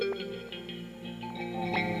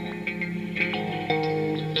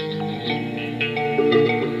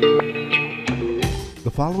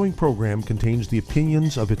The following program contains the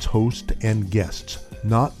opinions of its host and guests,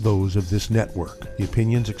 not those of this network. The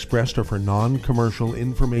opinions expressed are for non-commercial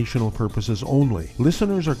informational purposes only.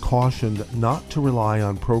 Listeners are cautioned not to rely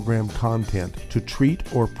on program content to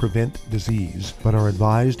treat or prevent disease, but are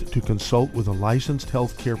advised to consult with a licensed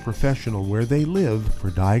healthcare professional where they live for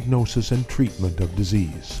diagnosis and treatment of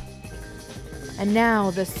disease. And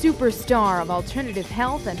now, the superstar of alternative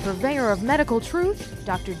health and purveyor of medical truth,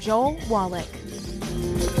 Dr. Joel Wallach.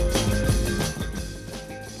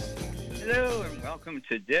 Hello, and welcome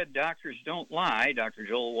to Dead Doctors Don't Lie. Dr.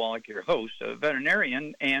 Joel Wallach, your host, a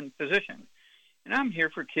veterinarian and physician. And I'm here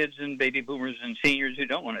for kids and baby boomers and seniors who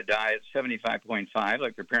don't want to die at 75.5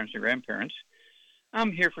 like their parents and grandparents.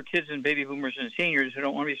 I'm here for kids and baby boomers and seniors who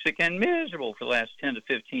don't want to be sick and miserable for the last 10 to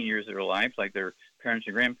 15 years of their life like their parents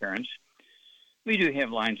and grandparents. We do have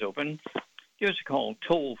lines open. Give us a call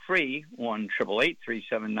toll-free,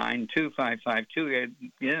 1-888-379-2552.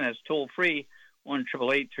 Again, that's toll-free,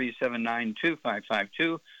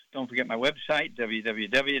 1-888-379-2552. Don't forget my website,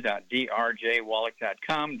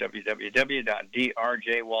 www.drjwallach.com,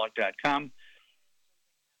 www.drjwallach.com.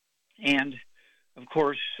 And, of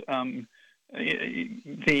course, let's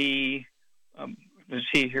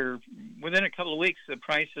see here, within a couple of weeks, the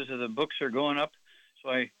prices of the books are going up,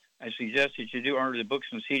 so I suggest that you do order the books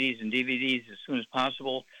and CDs and DVDs as soon as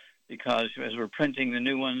possible, because as we're printing the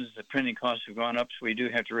new ones, the printing costs have gone up, so we do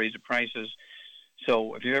have to raise the prices.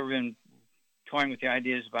 So if you've ever been toying with the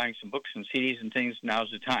ideas of buying some books and CDs and things,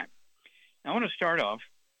 now's the time. Now, I want to start off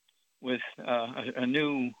with a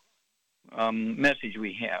new message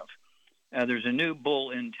we have. There's a new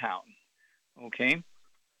bull in town, okay?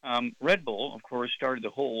 Red Bull, of course, started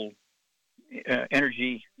the whole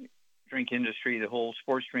energy drink industry, the whole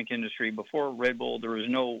sports drink industry. Before Red Bull, there was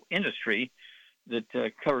no industry that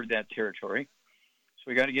covered that territory. So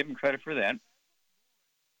we got to give them credit for that.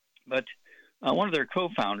 But one of their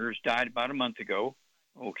co-founders died about a month ago.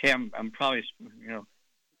 Okay, I'm probably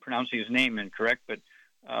pronouncing his name incorrect, but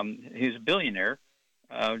he's a billionaire,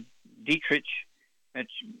 Dietrich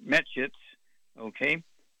Mateschitz. Okay,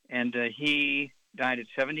 and he died at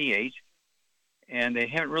 78, and they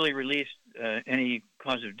haven't really released any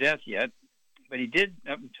cause of death yet, but he did,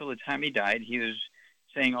 up until the time he died, he was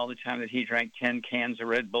saying all the time that he drank 10 cans of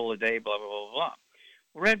Red Bull a day, blah, blah, blah, blah.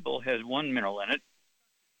 Well, Red Bull has one mineral in it,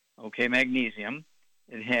 okay, magnesium.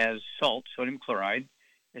 It has salt, sodium chloride.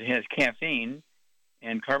 It has caffeine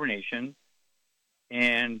and carbonation.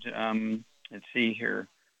 And let's see here,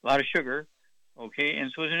 a lot of sugar, okay,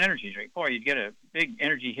 and so it's an energy drink. Boy, you'd get a big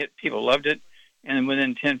energy hit. People loved it, and then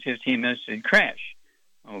within 10, 15 minutes, it'd crash,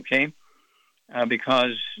 okay?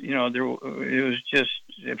 Because, it was just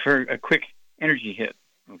for a quick energy hit,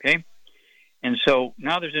 okay? And so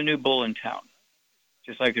now there's a new bull in town,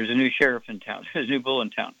 just like there's a new sheriff in town. There's a new bull in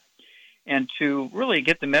town. And to really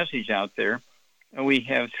get the message out there, we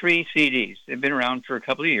have 3 CDs. They've been around for a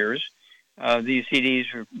couple of years. These CDs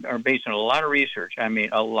are based on a lot of research. I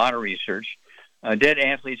mean, a lot of research. Dead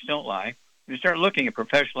Athletes Don't Lie. You start looking at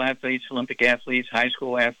professional athletes, Olympic athletes, high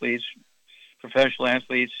school athletes, professional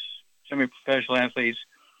athletes, semi-professional athletes.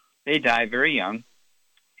 They die very young.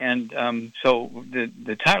 And so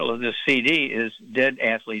the title of this CD is Dead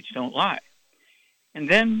Athletes Don't Lie. And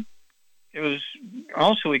then it was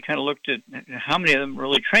also, we kind of looked at how many of them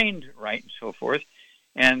really trained right and so forth.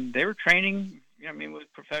 And they were training,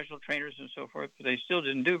 with professional trainers and so forth, but they still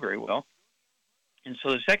didn't do very well. And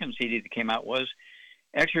so the second CD that came out was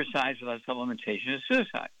Exercise Without Supplementation is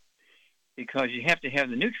Suicide, because you have to have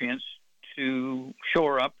the nutrients to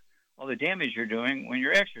shore up all the damage you're doing when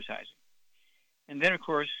you're exercising. And then, of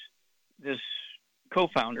course, this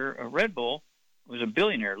co-founder of Red Bull was a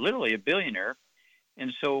billionaire, literally a billionaire.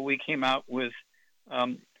 And so we came out with,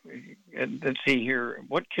 let's see here,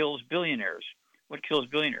 What Kills Billionaires? What Kills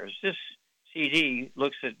Billionaires? This CD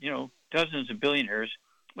looks at, dozens of billionaires,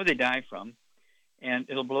 what they die from, and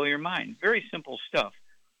it'll blow your mind. Very simple stuff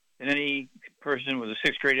that any person with a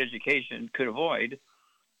 6th grade education could avoid.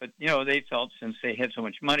 But, they felt since they had so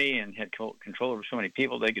much money and had control over so many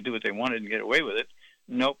people, they could do what they wanted and get away with it.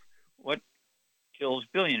 Nope. What Kills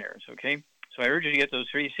Billionaires, okay? So I urge you to get those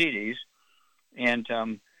 3 CDs and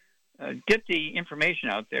get the information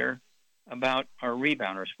out there about our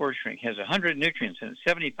Rebound, our sports drink. It has 100 nutrients in it,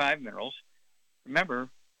 75 minerals. Remember,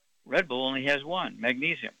 Red Bull only has 1,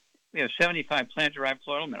 magnesium. We have 75 plant-derived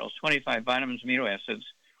colloidal minerals, 25 vitamins, amino acids.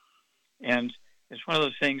 And it's one of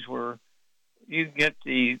those things where you get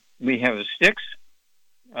we have the sticks,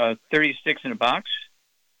 30 sticks in a box.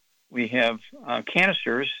 We have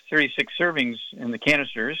canisters, 36 servings in the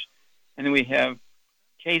canisters. And then we have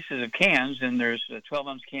cases of cans, and there's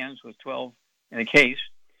 12-ounce cans with 12 in a case.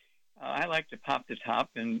 I like to pop the top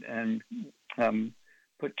and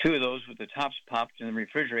put 2 of those with the tops popped in the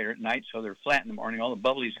refrigerator at night so they're flat in the morning. All the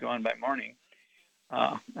bubbly's gone by morning.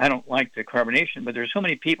 I don't like the carbonation, but there's so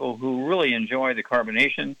many people who really enjoy the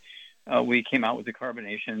carbonation. We came out with the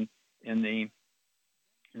carbonation in the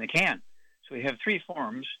can. So we have 3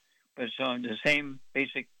 forms, but it's the same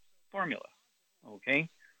basic formula, okay?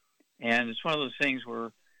 And it's one of those things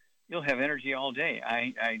where you'll have energy all day.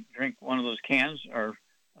 I drink one of those cans or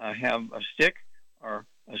have a stick or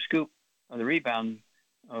a scoop of the Rebound,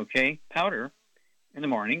 okay, powder in the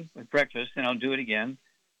morning with breakfast, and I'll do it again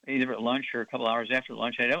either at lunch or a couple hours after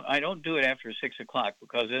lunch. I don't do it after 6 o'clock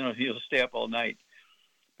because then you'll stay up all night.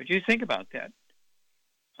 But you think about that.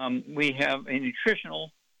 We have a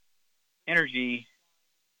nutritional energy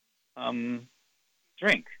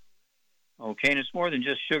drink, okay, and it's more than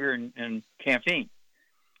just sugar and caffeine.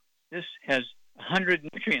 This has 100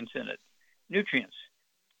 nutrients in it, nutrients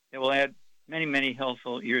that will add many, many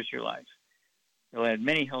healthful years to your life. They'll add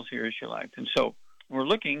many healthy years to your life. And so we're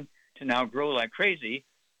looking to now grow like crazy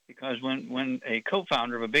because when a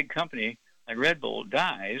co-founder of a big company like Red Bull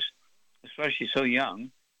dies, especially so young,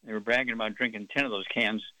 they were bragging about drinking 10 of those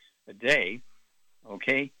cans a day,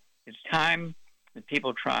 okay, it's time that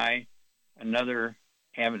people try another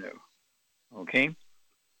avenue, okay?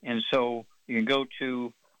 And so you can go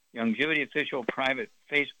to Youngevity Official Private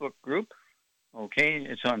Facebook group, okay?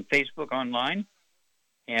 It's on Facebook online,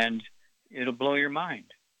 and it'll blow your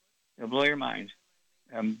mind. It'll blow your mind.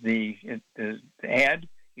 The ad,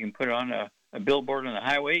 you can put it on a billboard on the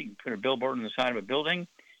highway. You can put a billboard on the side of a building.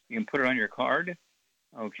 You can put it on your card,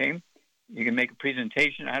 okay? You can make a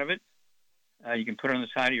presentation out of it. You can put it on the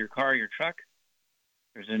side of your car or your truck.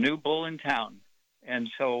 There's a new bull in town. And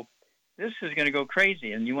so this is going to go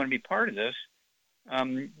crazy, and you want to be part of this.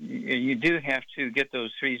 You do have to get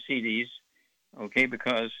those 3 CDs, okay,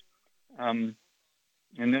 because, and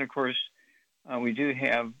then, of course, we do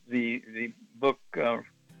have the book,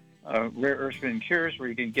 Rare Earths and Cures, where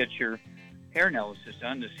you can get your hair analysis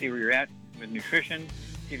done to see where you're at with nutrition,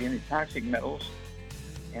 see if you have any toxic metals,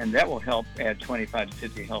 and that will help add 25 to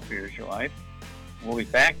 50 healthy years to your life. We'll be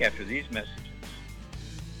back after these messages.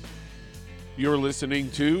 You're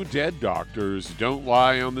listening to Dead Doctors Don't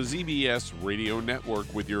Lie on the ZBS Radio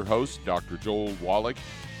Network with your host, Dr. Joel Wallach.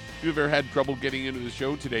 If you've ever had trouble getting into the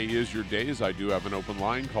show, today is your day, as I do have an open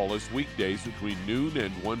line. Call us weekdays between noon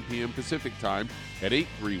and 1 p.m. Pacific Time at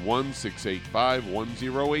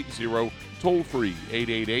 831-685-1080. Toll free,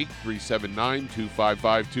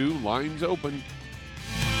 888-379-2552. Lines open.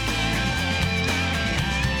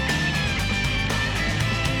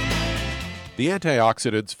 The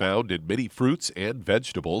antioxidants found in many fruits and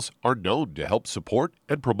vegetables are known to help support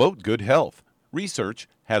and promote good health. Research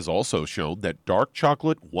has also shown that dark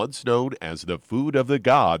chocolate, once known as the food of the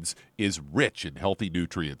gods, is rich in healthy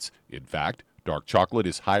nutrients. In fact, dark chocolate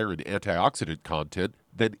is higher in antioxidant content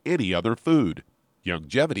than any other food.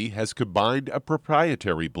 Youngevity has combined a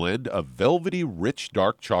proprietary blend of velvety rich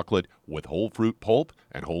dark chocolate with whole fruit pulp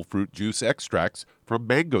and whole fruit juice extracts from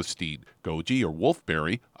mangosteen, goji or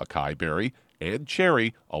wolfberry, acai berry, and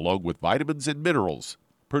cherry, along with vitamins and minerals,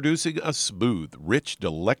 producing a smooth, rich,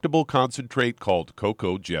 delectable concentrate called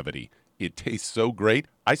Cocogevity. It tastes so great,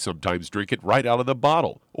 I sometimes drink it right out of the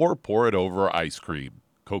bottle or pour it over ice cream.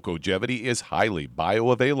 Cocogevity is highly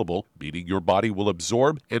bioavailable, meaning your body will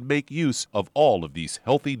absorb and make use of all of these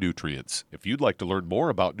healthy nutrients. If you'd like to learn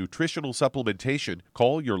more about nutritional supplementation,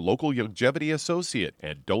 call your local Youngevity associate,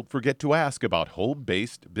 and don't forget to ask about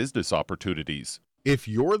home-based business opportunities. If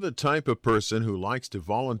you're the type of person who likes to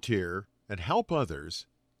volunteer and help others,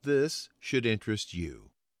 this should interest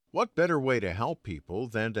you. What better way to help people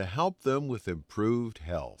than to help them with improved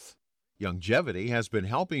health? Youngevity has been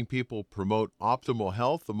helping people promote optimal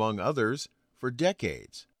health, among others, for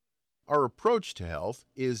decades. Our approach to health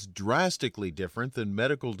is drastically different than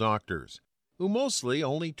medical doctors, who mostly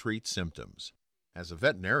only treat symptoms. As a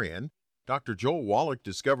veterinarian, Dr. Joel Wallach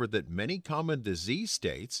discovered that many common disease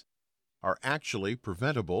states are actually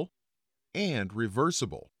preventable and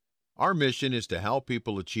reversible. Our mission is to help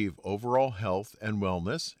people achieve overall health and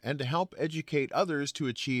wellness, and to help educate others to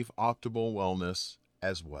achieve optimal wellness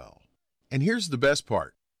as well. And here's the best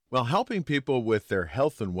part. While helping people with their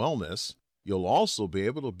health and wellness, you'll also be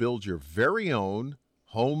able to build your very own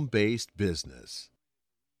home-based business.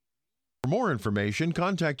 For more information,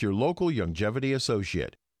 contact your local Youngevity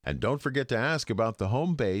associate. And don't forget to ask about the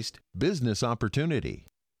home-based business opportunity.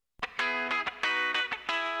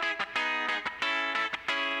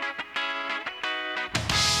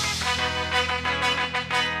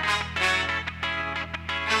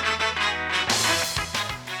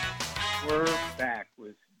 We're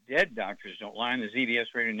Dead Doctors Don't Lie on the ZBS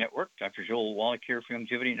Radio Network. Dr. Joel Wallach here for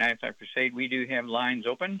Longevity 95 Crusade. We do have lines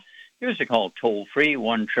open. Give us a call toll-free,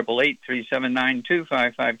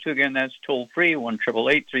 1-888-379-2552. Again, that's toll-free,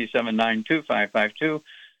 1-888-379-2552.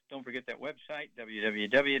 Don't forget that website,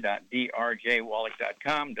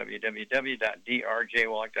 www.drjwallach.com,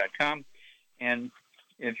 www.drjwallach.com. And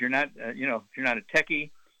if you're not, if you're not a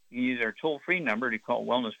techie, you can use our toll-free number to call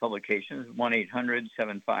Wellness Publications,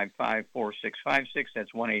 1-800-755-4656.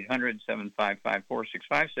 That's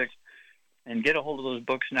 1-800-755-4656. And get a hold of those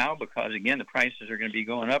books now because, again, the prices are going to be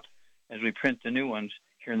going up as we print the new ones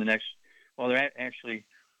here in the next, well, they're actually,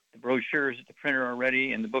 the brochures at the printer are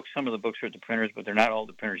ready, and the books, some of the books are at the printers, but they're not all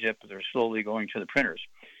the printers yet, but they're slowly going to the printers.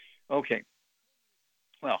 Okay.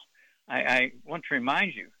 Well, I want to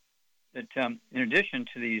remind you that in addition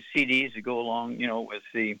to these CDs that go along, with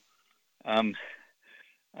the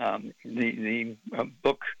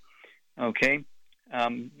book, okay,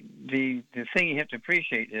 the thing you have to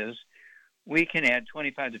appreciate is we can add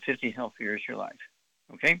 25 to 50 health years to your life,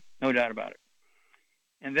 okay? No doubt about it.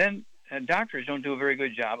 And then doctors don't do a very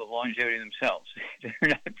good job of longevity themselves. They're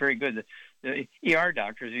not very good. The ER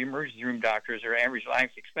doctors, the emergency room doctors, their average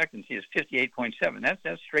life expectancy is 58.7.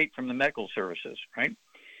 That's straight from the medical services, right?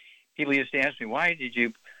 People used to ask me, why do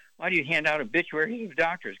you hand out obituaries of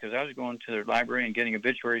doctors? Because I was going to the library and getting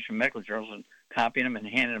obituaries from medical journals and copying them and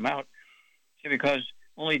handing them out. See, because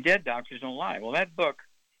only dead doctors don't lie. Well, that book,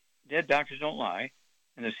 Dead Doctors Don't Lie,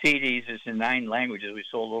 and the CDs is in 9 languages. We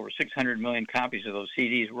sold over 600 million copies of those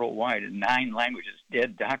CDs worldwide in 9 languages.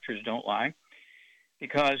 Dead Doctors Don't Lie,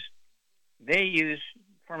 because they use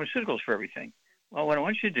pharmaceuticals for everything. Well, what I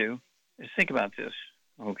want you to do is think about this,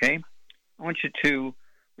 okay? I want you to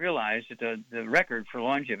realize that the record for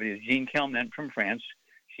longevity is Jean Calment from France.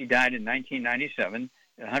 She died in 1997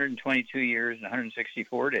 at 122 years and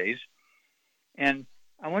 164 days. And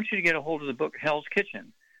I want you to get a hold of the book Hell's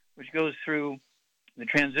Kitchen, which goes through the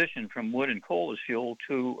transition from wood and coal as fuel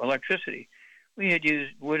to electricity. We had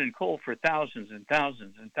used wood and coal for thousands and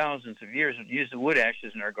thousands and thousands of years and used the wood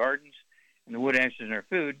ashes in our gardens and the wood ashes in our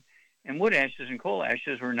food. And wood ashes and coal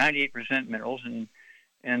ashes were 98% minerals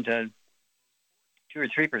and 2 or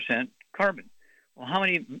 3% carbon. Well, how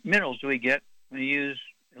many minerals do we get when you use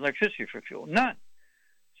electricity for fuel? None.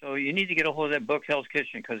 So you need to get a hold of that book, Hell's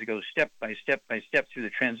Kitchen, because it goes step by step by step through the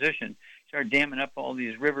transition. Start damming up all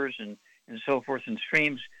these rivers and so forth and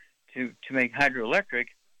streams to make hydroelectric.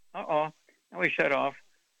 Now we shut off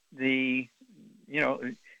the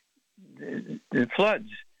floods.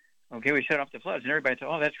 Okay, we shut off the floods, and everybody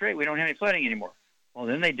thought, that's great, we don't have any flooding anymore. Well,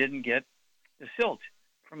 then they didn't get the silt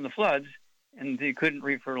from the floods, and they couldn't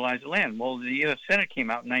refertilize the land. Well, the U.S. Senate came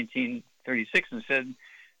out in 1936 and said,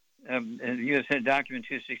 U.S. Senate document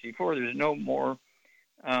 264, there's no more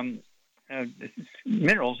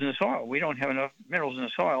minerals in the soil. We don't have enough minerals in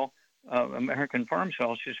the soil, American farm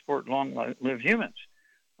soil, to support long-lived humans.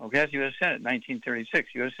 Okay, that's U.S. Senate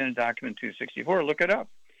 1936, U.S. Senate document 264. Look it up.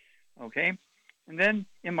 Okay, and then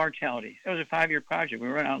immortality. That was a 5-year project.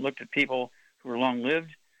 We went out and looked at people who were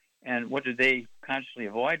long-lived, and what did they consciously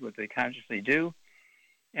avoid, what did they consciously do.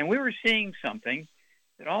 And we were seeing something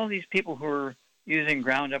that all these people who were using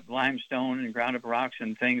ground-up limestone and ground-up rocks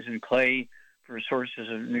and things and clay for sources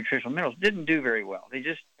of nutritional minerals didn't do very well. They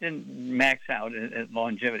just didn't max out at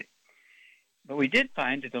longevity. But we did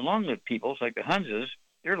find that the long-lived peoples, like the Hunzas,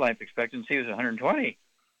 their life expectancy was 120.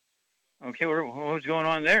 Okay, what was going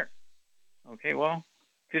on there? Okay, well,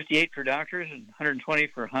 58 for doctors and 120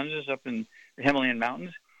 for Hunzas up in the Himalayan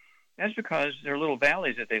mountains. That's because their little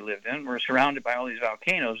valleys that they lived in were surrounded by all these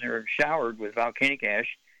volcanoes. They were showered with volcanic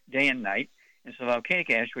ash day and night. And so volcanic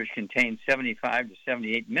ash, which contained 75 to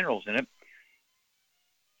 78 minerals in it,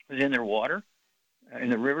 was in their water, in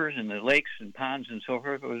the rivers and the lakes and ponds and so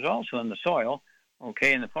forth. It was also in the soil,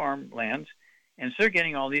 okay, in the farmlands. And so they're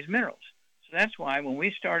getting all these minerals. So that's why when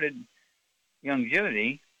we started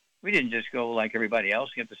longevity, we didn't just go like everybody else,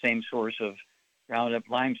 get the same source of ground-up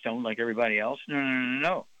limestone like everybody else.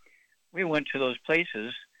 No. We went to those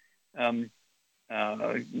places where,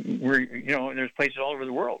 there's places all over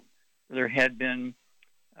the world where there had been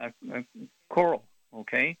coral,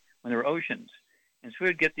 okay, when there were oceans. And so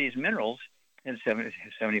we'd get these minerals at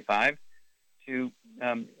 75 to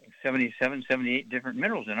 77, 78 different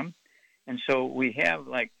minerals in them. And so we have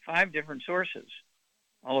like 5 different sources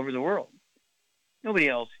all over the world. Nobody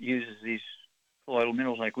else uses these colloidal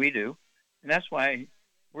minerals like we do. And that's why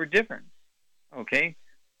we're different, okay?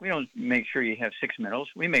 We don't make sure you have 6 minerals.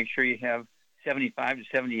 We make sure you have 75 to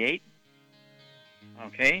 78,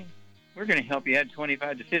 okay? We're going to help you add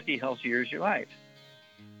 25 to 50 healthy years of your life.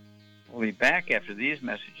 We'll be back after these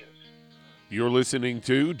messages. You're listening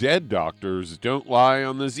to Dead Doctors Don't Lie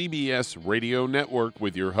on the ZBS Radio Network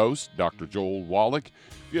with your host, Dr. Joel Wallach.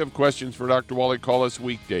 If you have questions for Dr. Wallach, call us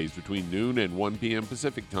weekdays between noon and 1 p.m.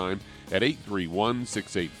 Pacific Time at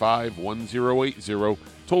 831-685-1080,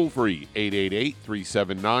 toll free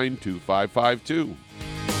 888-379-2552.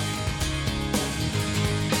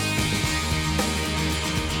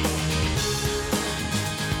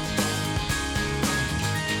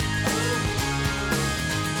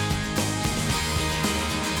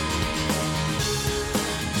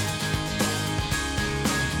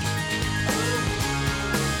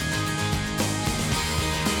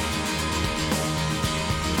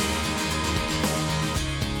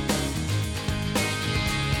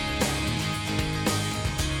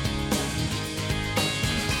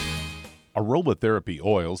 Aromatherapy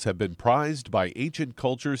oils have been prized by ancient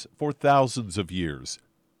cultures for thousands of years.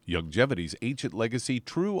 Youngevity's ancient legacy,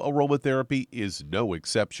 True Aromatherapy, is no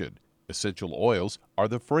exception. Essential oils are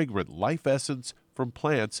the fragrant life essence from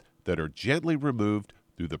plants that are gently removed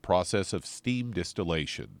through the process of steam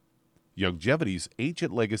distillation. Youngevity's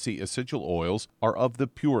ancient legacy essential oils are of the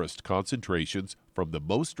purest concentrations from the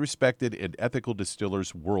most respected and ethical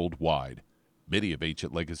distillers worldwide. Many of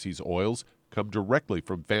Ancient Legacy's oils come directly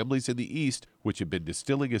from families in the East which have been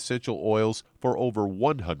distilling essential oils for over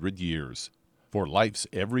 100 years. For life's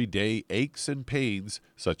everyday aches and pains,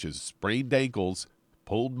 such as sprained ankles,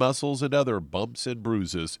 pulled muscles, and other bumps and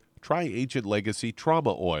bruises, try Ancient Legacy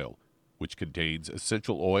Trauma Oil, which contains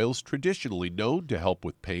essential oils traditionally known to help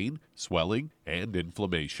with pain, swelling, and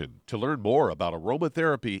inflammation. To learn more about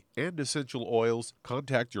aromatherapy and essential oils,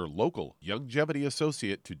 contact your local Youngevity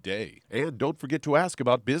associate today. And don't forget to ask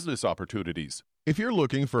about business opportunities. If you're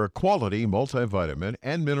looking for a quality multivitamin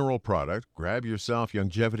and mineral product, grab yourself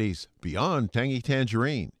Youngevity's Beyond Tangy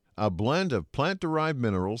Tangerine, a blend of plant-derived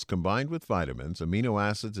minerals combined with vitamins, amino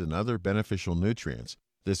acids, and other beneficial nutrients.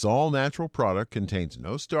 This all-natural product contains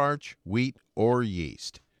no starch, wheat, or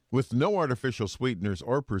yeast, with no artificial sweeteners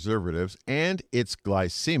or preservatives, and it's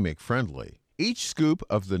glycemic friendly. Each scoop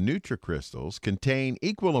of the NutriCrystals contain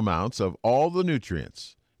equal amounts of all the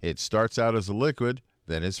nutrients. It starts out as a liquid,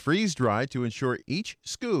 then is freeze-dried to ensure each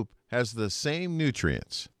scoop has the same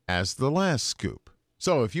nutrients as the last scoop.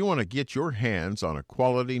 So if you want to get your hands on a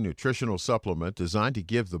quality nutritional supplement designed to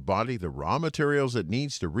give the body the raw materials it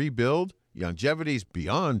needs to rebuild, Youngevity's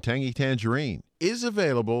Beyond Tangy Tangerine is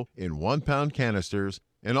available in 1-pound canisters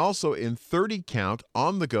and also in 30-count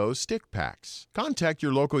on-the-go stick packs. Contact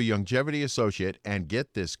your local Youngevity associate and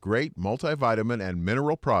get this great multivitamin and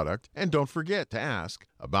mineral product, and don't forget to ask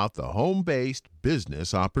about the home-based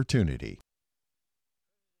business opportunity.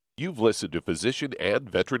 You've listened to physician and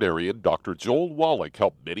veterinarian Dr. Joel Wallach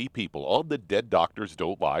help many people on the Dead Doctors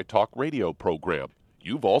Don't Lie talk radio program.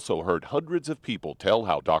 You've also heard hundreds of people tell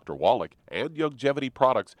how Dr. Wallach and Youngevity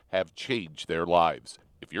products have changed their lives.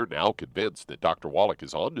 If you're now convinced that Dr. Wallach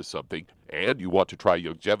is onto something and you want to try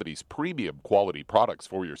Youngevity's premium quality products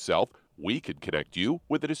for yourself, we can connect you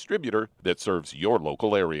with a distributor that serves your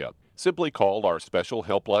local area. Simply call our special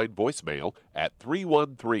helpline voicemail at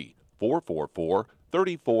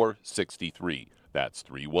 313-444-3463. That's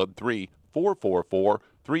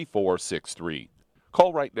 313-444-3463.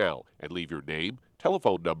 Call right now and leave your name,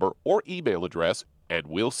 telephone number, or email address, and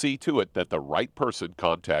we'll see to it that the right person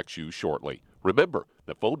contacts you shortly. Remember,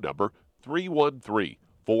 the phone number,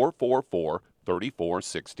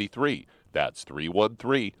 313-444-3463. That's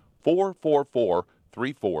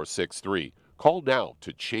 313-444-3463. Call now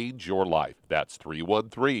to change your life. That's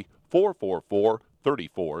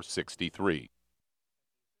 313-444-3463.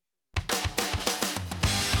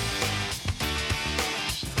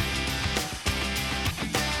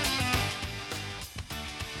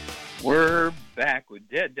 We're back with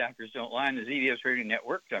Dead Doctors Don't Lie on the ZBS Radio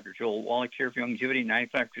Network. Dr. Joel Wallach here for Youngevity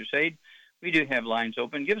 95 Crusade. We do have lines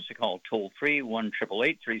open. Give us a call toll-free,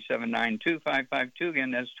 1-888-379-2552. Again,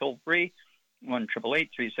 that's toll-free,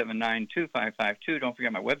 1-888-379-2552. Don't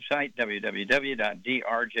forget my website,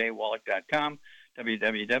 www.drjwallach.com,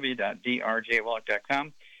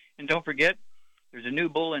 www.drjwallach.com. And don't forget, there's a new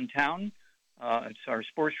bull in town. It's our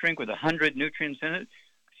sports drink with 100 nutrients in it.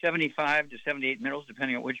 75 to 78 minerals,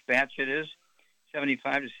 depending on which batch it is.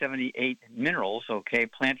 75 to 78 minerals, okay,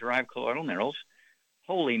 plant-derived colloidal minerals.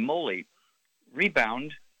 Holy moly.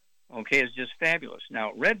 Rebound, okay, is just fabulous.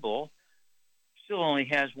 Now, Red Bull still only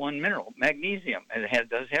has one mineral, magnesium. It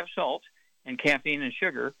does have salt and caffeine and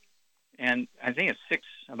sugar, and I think it's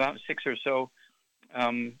about six or so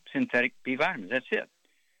synthetic B vitamins. That's it.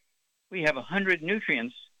 We have 100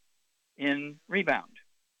 nutrients in Rebound,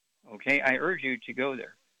 okay? I urge you to go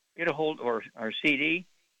there. Get a hold of our CD,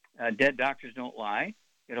 Dead Doctors Don't Lie.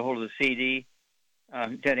 Get a hold of the CD,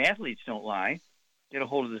 Dead Athletes Don't Lie. Get a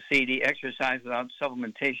hold of the CD, Exercise Without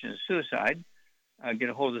Supplementation is Suicide. Get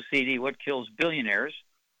a hold of the CD, What Kills Billionaires.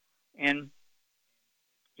 And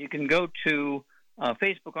you can go to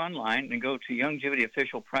Facebook online and go to Youngevity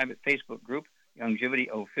Official Private Facebook Group, Youngevity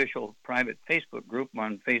Official Private Facebook Group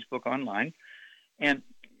on Facebook online, and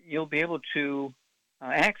you'll be able to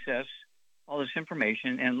access all this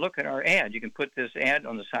information and look at our ad. You can put this ad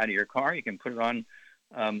on the side of your car. You can put it on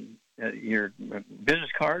your business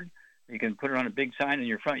card. You can put it on a big sign in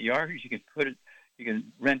your front yard. You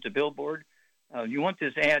can rent a billboard. You want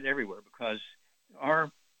this ad everywhere because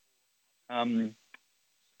our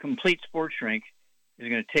complete sports drink is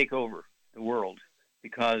going to take over the world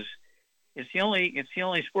because it's the only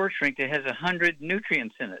sports drink that has 100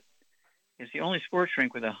 nutrients in it. It's the only sports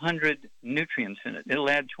drink with 100 nutrients in it. It'll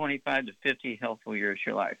add 25 to 50 healthful years to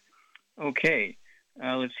your life. Okay,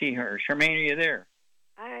 let's see here. Charmaine, are you there?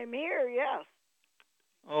 I'm here, yes.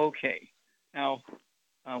 Okay. Now,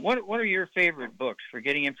 what are your favorite books for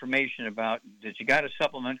getting information about that you got to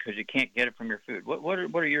supplement because you can't get it from your food? What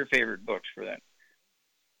are your favorite books for that?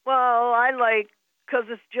 Well, I like, because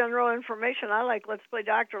it's general information, I like Let's Play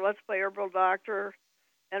Doctor, Let's Play Herbal Doctor,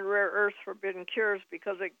 and Rare Earths Forbidden Cures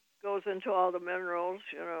because it goes into all the minerals,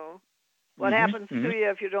 what happens to you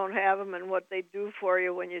if you don't have them and what they do for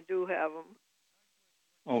you when you do have them.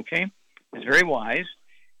 Okay. It's very wise.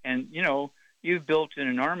 And, you've built an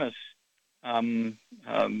enormous, family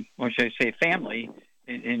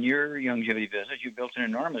in your Youngevity business. You've built an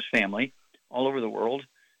enormous family all over the world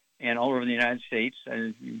and all over the United States.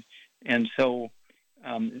 And so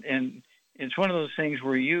it's one of those things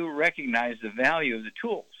where you recognize the value of the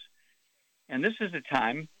tools. And this is the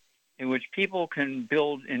time in which people can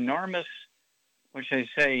build enormous,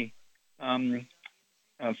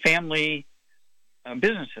 family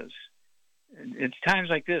businesses. It's times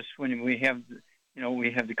like this when we have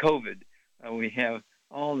the COVID, we have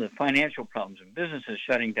all the financial problems and businesses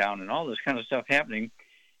shutting down and all this kind of stuff happening.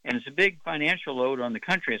 And it's a big financial load on the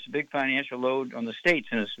country. It's a big financial load on the states,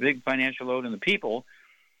 and it's a big financial load on the people.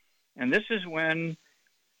 And this is when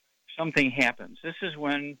something happens. This is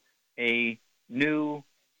when a new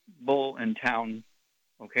bull in town,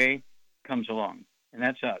 comes along. And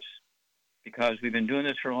that's us. Because we've been doing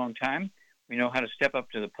this for a long time. We know how to step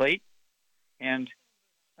up to the plate. And,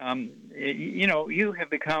 you have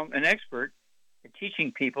become an expert at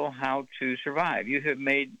teaching people how to survive. You have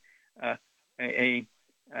made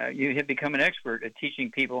you have become an expert at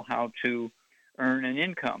teaching people how to earn an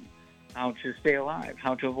income, how to stay alive,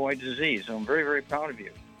 how to avoid disease. So I'm very, very proud of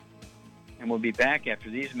you. And we'll be back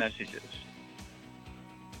after these messages.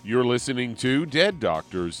 You're listening to Dead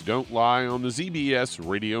Doctors Don't Lie on the ZBS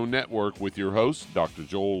Radio Network with your host, Dr.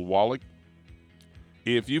 Joel Wallach.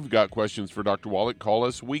 If you've got questions for Dr. Wallach, call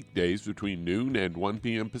us weekdays between noon and 1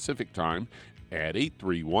 p.m. Pacific Time at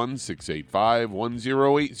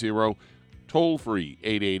 831-685-1080. Toll free,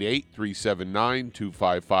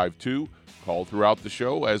 888-379-2552. Call throughout the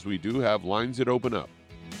show as we do have lines that open up.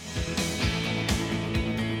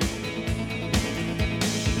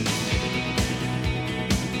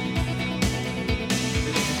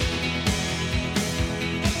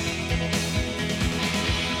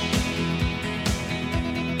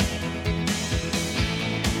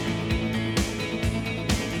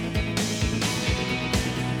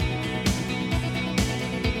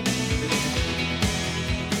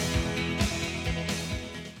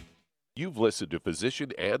 You've listened to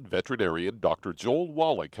physician and veterinarian Dr. Joel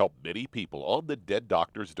Wallach help many people on the Dead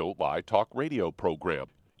Doctors Don't Lie talk radio program.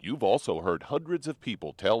 You've also heard hundreds of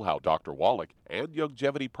people tell how Dr. Wallach and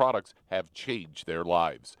Youngevity products have changed their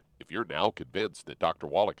lives. If you're now convinced that Dr.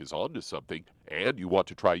 Wallach is onto something and you want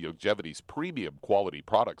to try Youngevity's premium quality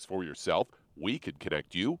products for yourself, we can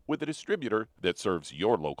connect you with a distributor that serves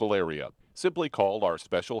your local area. Simply call our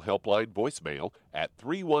special helpline voicemail at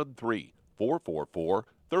 313-444-3463.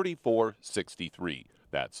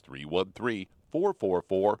 That's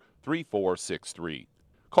 313-444-3463.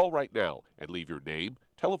 Call right now and leave your name,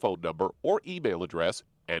 telephone number, or email address,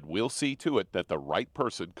 and we'll see to it that the right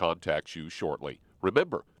person contacts you shortly.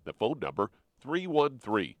 Remember, the phone number,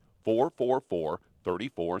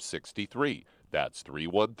 313-444-3463. That's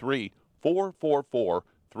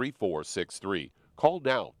 313-444-3463. Call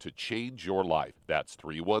now to change your life. That's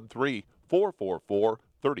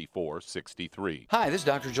 313-444-3463. Hi, this is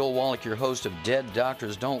Dr. Joel Wallach, your host of Dead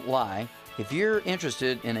Doctors Don't Lie. If you're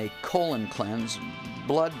interested in a colon cleanse,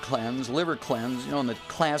 blood cleanse, liver cleanse, in the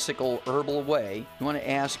classical herbal way, you want to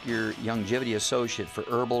ask your Youngevity associate for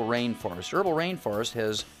Herbal Rainforest. Herbal Rainforest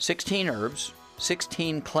has 16 herbs,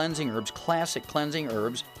 16 cleansing herbs, classic cleansing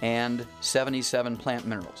herbs, and 77 plant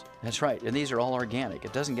minerals. That's right, and these are all organic.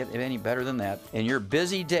 It doesn't get any better than that. In your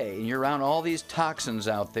busy day, and you're around all these toxins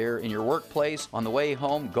out there in your workplace, on the way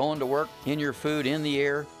home, going to work, in your food, in the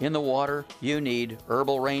air, in the water, you need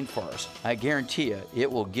Herbal Rainforest. I guarantee you,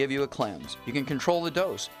 it will give you a cleanse. You can control the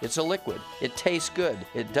dose. It's a liquid. It tastes good.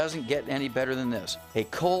 It doesn't get any better than this. A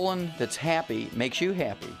colon that's happy makes you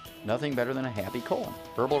happy. Nothing better than a happy colon.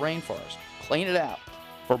 Herbal Rainforest. Clean it out.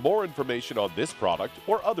 For more information on this product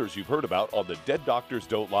or others you've heard about on the Dead Doctors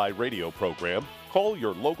Don't Lie radio program, call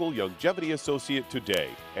your local Youngevity associate today.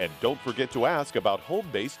 And don't forget to ask about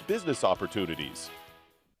home-based business opportunities.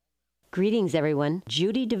 Greetings, everyone.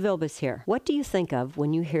 Judy DeVilbus here. What do you think of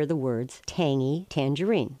when you hear the words tangy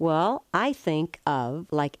tangerine? Well, I think of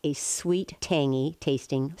like a sweet, tangy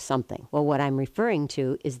tasting something. Well, what I'm referring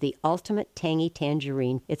to is the Ultimate Tangy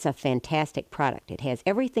Tangerine. It's a fantastic product. It has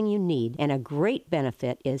everything you need, and a great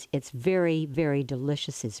benefit is it's very, very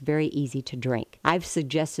delicious. It's very easy to drink. I've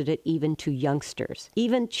suggested it even to youngsters.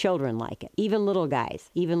 Even children like it. Even little guys.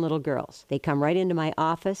 Even little girls. They come right into my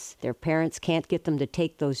office. Their parents can't get them to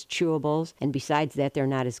take those chewables. And besides that, they're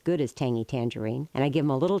not as good as Tangy Tangerine. And I give them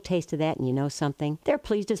a little taste of that, and you know something? They're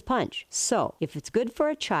pleased as punch. So, if it's good for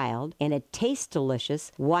a child and it tastes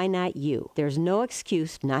delicious, why not you? There's no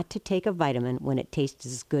excuse not to take a vitamin when it tastes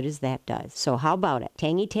as good as that does. So how about it?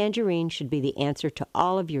 Tangy Tangerine should be the answer to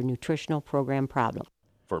all of your nutritional program problems.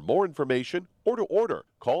 For more information or to order,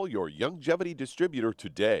 call your Youngevity distributor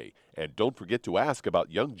today. And don't forget to ask about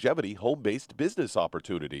Youngevity home-based business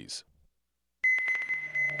opportunities.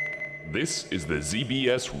 This is the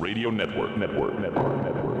ZBS Radio Network.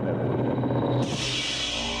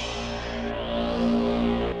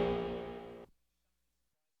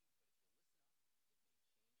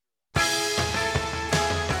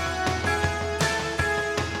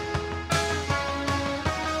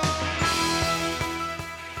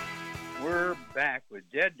 We're back with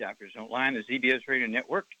Dead Doctors Don't Lie on the ZBS Radio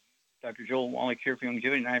Network. Dr. Joel Wallach here for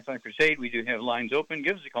Youngevity 95 Crusade. We do have lines open.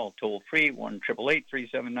 Give us a call toll-free,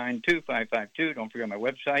 1-888-379-2552. Don't forget my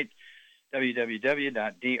website,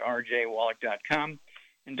 www.drjwallach.com.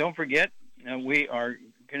 And don't forget, we are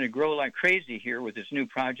going to grow like crazy here with this new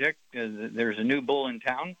project. There's a new bull in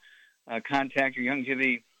town. Contact your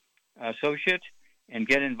Youngevity associate and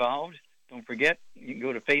get involved. Don't forget, you can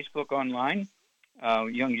go to Facebook online,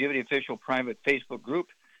 Youngevity official private Facebook group,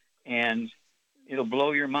 and it'll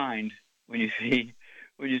blow your mind when you see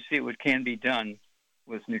what can be done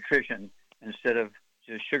with nutrition instead of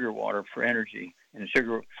just sugar water for energy. And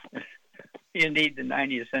sugar, you need the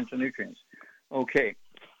 90 essential nutrients. Okay,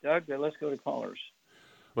 Doug, let's go to callers.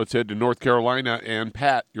 Let's head to North Carolina. And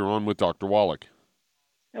Pat, you're on with Dr. Wallach.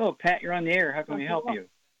 Hello, Pat, you're on the air. How can we help you?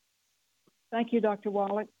 Thank you, Dr.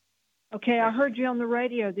 Wallach. Okay, I heard you on the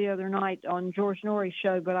radio the other night on George Norrie's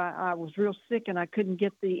show, but I was real sick and I couldn't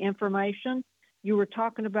get the information. You were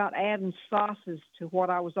talking about adding sauces to what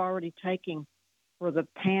I was already taking for the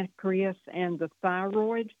pancreas and the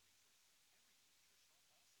thyroid.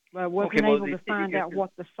 But I wasn't able to find out what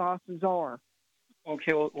the sauces are.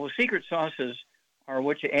 Okay, well, secret sauces are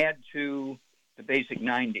what you add to the basic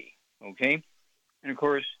 90, okay? And, of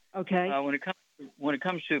course, okay. When it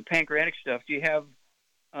comes to pancreatic stuff, do you have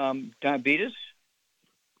diabetes?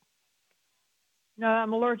 No,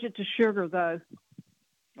 I'm allergic to sugar, though.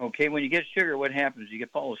 Okay, when you get sugar, what happens? You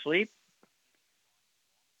fall asleep?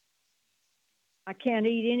 I can't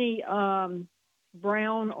eat any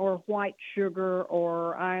brown or white sugar,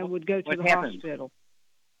 or I would go to the hospital.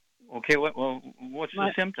 Okay, what's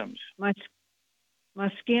the symptoms? My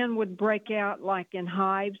skin would break out like in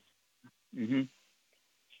hives. Mm-hmm.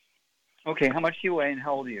 Okay, how much do you weigh and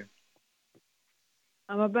how old are you?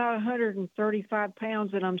 I'm about 135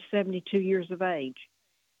 pounds and I'm 72 years of age.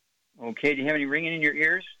 Okay, do you have any ringing in your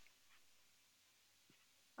ears?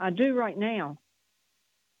 I do right now.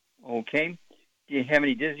 Okay. Do you have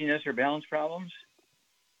any dizziness or balance problems?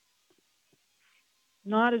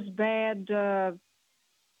 Not as bad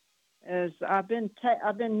as I've been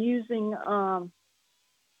using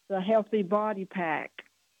the Healthy Body Pack.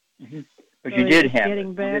 Mm-hmm. But so you did have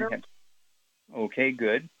getting better. Okay,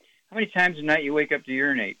 good. How many times a night you wake up to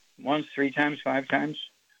urinate? Once, 3 times, 5 times?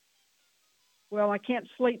 Well, I can't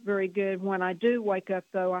sleep very good. When I do wake up,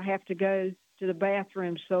 though, I have to go to the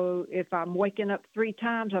bathroom. So if I'm waking up 3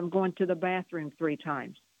 times, I'm going to the bathroom 3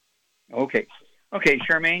 times. Okay. Okay,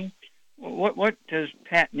 Charmaine, what does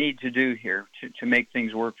Pat need to do here to make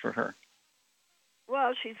things work for her?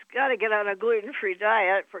 Well, she's got to get on a gluten-free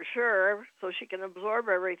diet for sure so she can absorb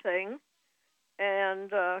everything. And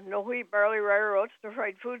no wheat, barley, rye, or oats, no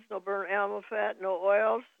fried foods, no burnt animal fat, no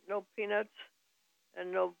oils, no peanuts,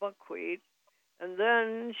 and no buckwheat. And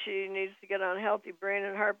then she needs to get on Healthy Brain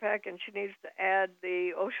and Heart Pack, and she needs to add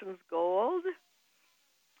the Ocean's Gold.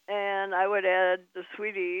 And I would add the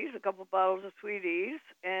Sweeties, a couple bottles of Sweeties,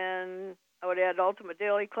 and I would add Ultimate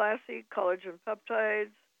Daily Classic, Collagen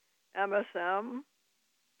Peptides, MSM,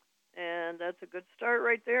 and that's a good start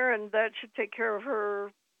right there, and that should take care of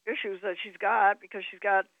her issues that she's got, because she's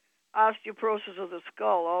got osteoporosis of the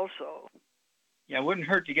skull also. Yeah, it wouldn't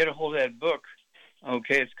hurt to get a hold of that book.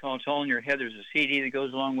 Okay, it's called It's All in Your Head. There's a CD that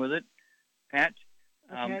goes along with it, Pat,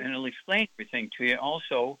 Okay. and it'll explain everything to you.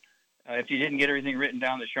 Also, if you didn't get everything written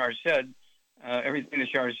down that Char said, everything that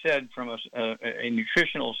Char said from a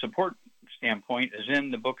nutritional support standpoint is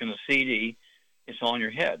in the book and the CD. It's all in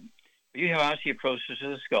your head. But you have osteoporosis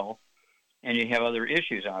of the skull, and you have other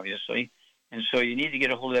issues, obviously, and so you need to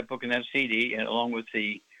get a hold of that book and that CD, and along with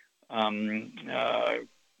the,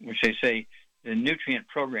 which they say, the nutrient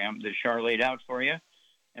program that Char laid out for you.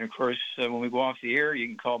 And, of course, when we go off the air, you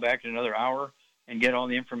can call back in another hour and get all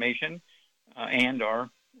the information,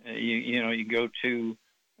 you go to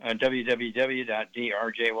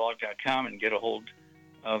www.drjwallach.com and get a hold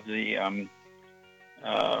of the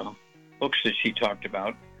books that she talked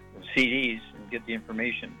about, the CDs, and get the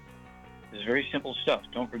information. It's very simple stuff.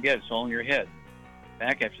 Don't forget, it's all in your head.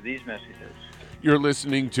 Back after these messages. You're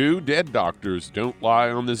listening to Dead Doctors Don't Lie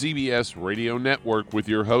on the ZBS Radio Network with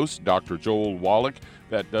your host, Dr. Joel Wallach.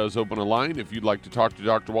 That does open a line. If you'd like to talk to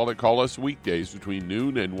Dr. Wallach, call us weekdays between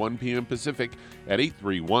noon and 1 p.m. Pacific at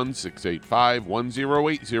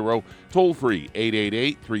 831-685-1080. Toll free,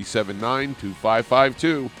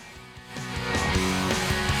 888-379-2552.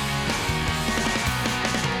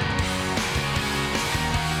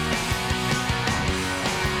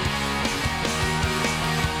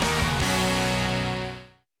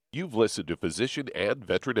 You've listened to physician and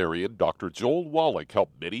veterinarian Dr. Joel Wallach help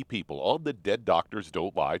many people on the Dead Doctors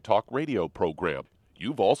Don't Lie talk radio program.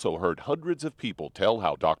 You've also heard hundreds of people tell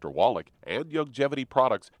how Dr. Wallach and Youngevity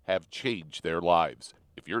products have changed their lives.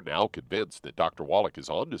 If you're now convinced that Dr. Wallach is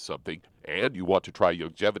onto something and you want to try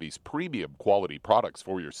Youngevity's premium quality products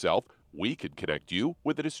for yourself, we can connect you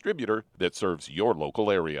with a distributor that serves your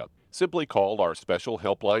local area. Simply call our special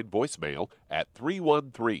helpline voicemail at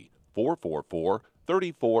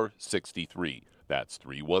 313-444-3463. That's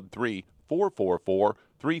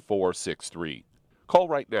 313-444-3463. Call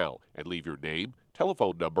right now and leave your name,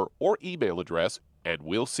 telephone number, or email address, and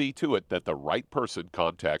we'll see to it that the right person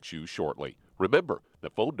contacts you shortly. Remember, the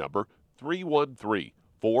phone number,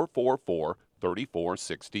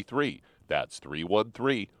 313-444-3463. That's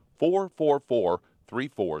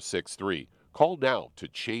 313-444-3463. Call now to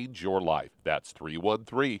change your life. That's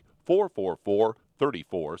 313-444-3463.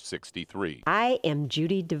 3463. I am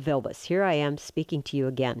Judy DeVilbus. Here I am speaking to you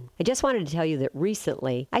again. I just wanted to tell you that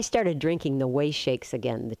recently I started drinking the Whey Shakes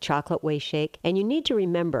again, the chocolate Whey Shake. And you need to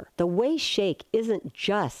remember, the Whey Shake isn't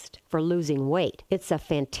just for losing weight. It's a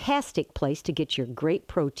fantastic place to get your great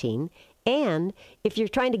protein. And if you're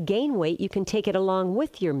trying to gain weight, you can take it along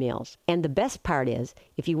with your meals. And the best part is,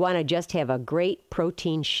 if you want to just have a great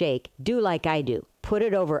protein shake, do like I do. Put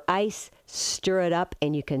it over ice, stir it up,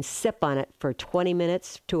 and you can sip on it for 20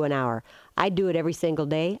 minutes to an hour. I do it every single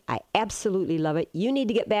day. I absolutely love it. You need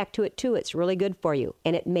to get back to it too. It's really good for you.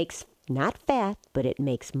 And it makes not fat, but it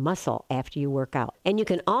makes muscle after you work out. And you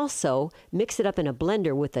can also mix it up in a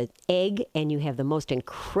blender with an egg, and you have the most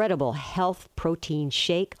incredible health protein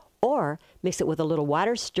shake. Or mix it with a little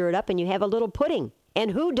water, stir it up, and you have a little pudding.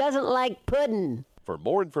 And who doesn't like pudding? For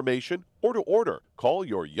more information or to order, call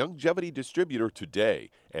your Youngevity distributor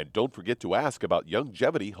today. And don't forget to ask about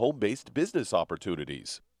Youngevity home-based business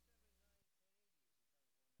opportunities.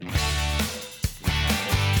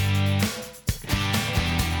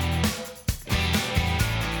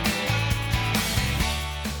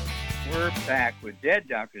 We're back with Dead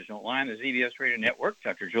Doctors Don't Lie on the ZBS Radio Network.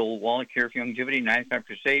 Dr. Joel Wallach here for Youngevity, 95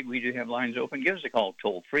 Crusade. We do have lines open. Give us a call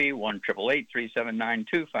toll-free,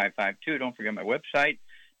 1-888-379-2552. Don't forget my website,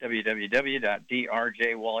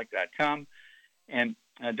 www.drjwallach.com. And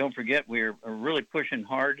don't forget, we're really pushing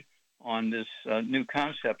hard on this new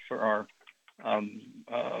concept for our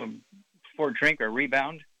sport drink, our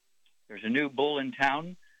Rebound. There's a new bull in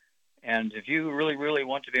town. And if you really, really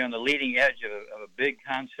want to be on the leading edge of a big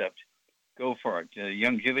concept, go for it.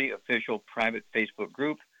 Youngevity official private Facebook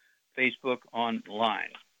group, Facebook online.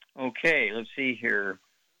 Okay, let's see here.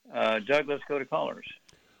 Doug, let's go to callers.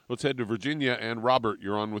 Let's head to Virginia. And Robert,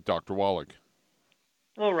 you're on with Dr. Wallach.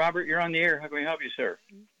 Hello, Robert. You're on the air. How can we help you, sir?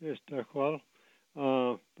 Yes, Dr.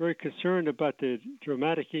 Wallach. Very concerned about the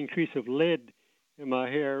dramatic increase of lead in my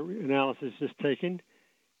hair analysis just taken.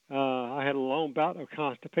 I had a long bout of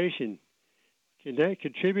constipation can that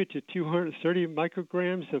contribute to 230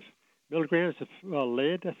 milligrams of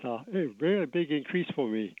lead? That's a very big increase for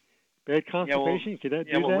me. Bad constipation, can that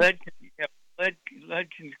do that? Lead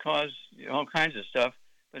can cause all kinds of stuff.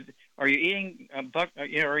 But are you eating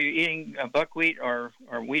buckwheat or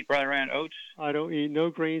wheat brought around oats? I don't eat no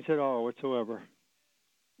grains at all whatsoever.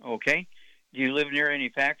 Okay. Do you live near any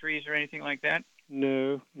factories or anything like that?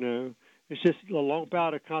 No. It's just a long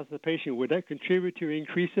bout of constipation. Would that contribute to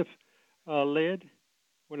increase of lead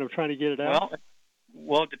when I'm trying to get it out?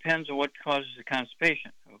 Well, it depends on what causes the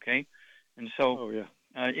constipation. Okay, and so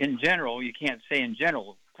in general, you can't say in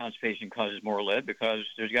general constipation causes more lead because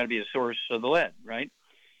there's got to be a source of the lead, right?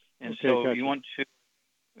 And so gotcha.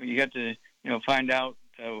 you got to find out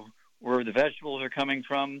where the vegetables are coming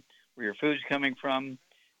from, where your food's coming from,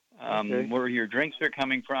 where your drinks are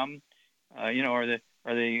coming from. Are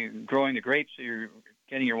they growing the grapes that you're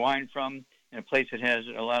getting your wine from in a place that has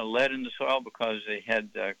a lot of lead in the soil because they had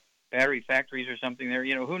battery factories or something there?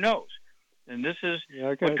 Who knows? And this is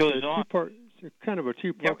what goes on. It's kind of a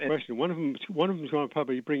two-part question. One of them is going to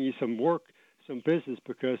probably bring you some work, some business,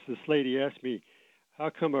 because this lady asked me, how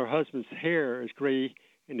come her husband's hair is gray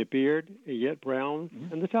in the beard and yet brown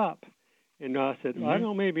in the top? And I said, I don't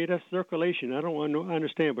know, maybe that's circulation. I don't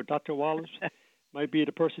understand, but Dr. Wallace might be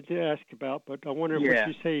the person to ask about, but I wonder what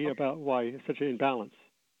you say about why it's such an imbalance.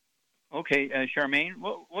 Okay, Charmaine,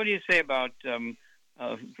 what do you say about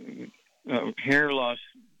hair loss,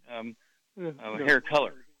 hair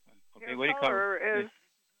color? Okay, what do you color is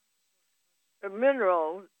a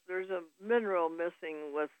mineral. There's a mineral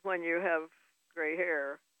missing with when you have gray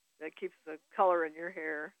hair that keeps the color in your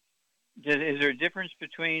hair. Is there a difference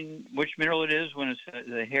between which mineral it is when it's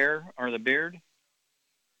the hair or the beard?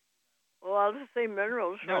 Well, I'll just say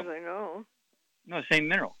mineral as far as I know. No, same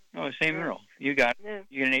mineral. Mineral. You got it.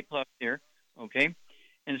 You get an A+ here. Okay.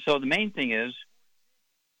 And so the main thing is,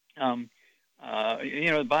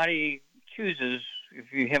 the body chooses,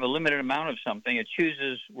 if you have a limited amount of something, it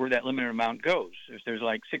chooses where that limited amount goes. If there's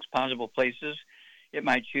like 6 possible places, it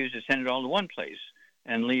might choose to send it all to one place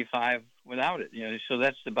and leave 5 without it. So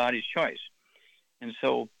that's the body's choice. And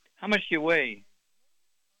so, how much do you weigh?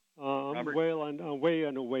 I'm way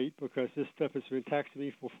underweight because this stuff has been taxing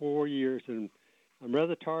me for 4 years, and I'm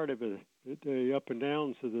rather tired of it. The up and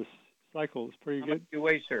downs of this cycle is pretty good. How much do you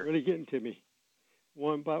weigh, sir? Really getting to me.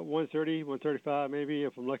 About 130, 135 maybe,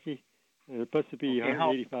 if I'm lucky. And it's supposed to be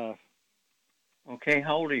 185. Okay,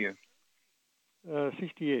 how old are you?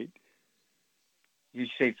 68. You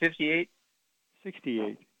say 58?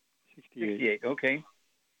 68. 68, okay.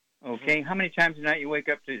 Okay, how many times a night you wake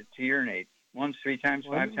up to urinate? Once, 3 times,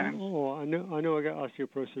 5 times? Oh, I know I got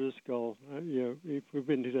osteoporosis of the skull. We've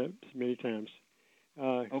been to that many times.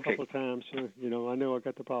 A couple of times, I know I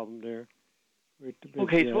got the problem there.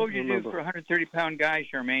 Okay, so what would you do for a 130-pound guy,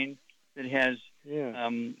 Charmaine, that has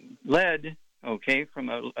lead, from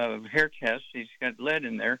a hair test? He's got lead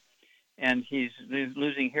in there, and he's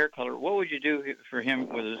losing hair color. What would you do for him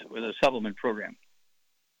with a supplement program?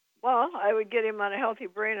 Well, I would get him on a healthy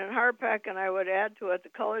brain and heart pack, and I would add to it the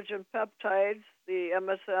collagen peptides, the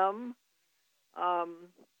MSM,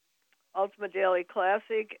 Ultimate Daily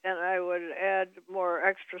Classic, and I would add more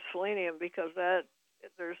extra selenium because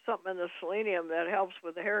there's something in the selenium that helps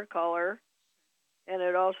with the hair color, and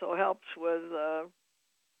it also helps with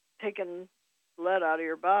taking lead out of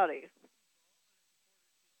your body.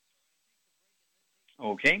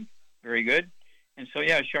 Okay, very good. And so,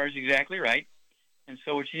 Char's exactly right. And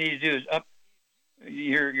so what you need to do is up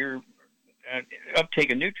your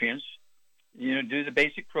uptake of nutrients, do the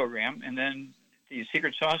basic program, and then the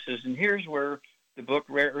secret sauces. And here's where the book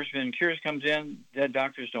Rare Earths and Cures comes in. Dead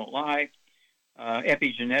Doctors Don't Lie,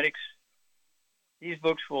 Epigenetics. These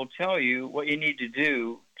books will tell you what you need to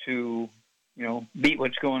do to, beat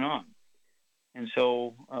what's going on. And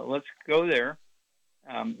so let's go there.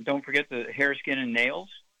 Don't forget the hair, skin, and nails.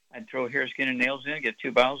 I'd throw hair, skin, and nails in, get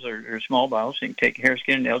 2 bottles or small bottles. So you can take hair,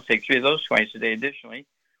 skin, and nails, take 3 of those twice a day additionally,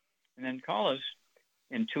 and then call us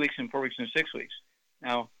in 2 weeks and 4 weeks and 6 weeks.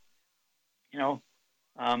 Now, do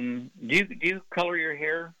you color your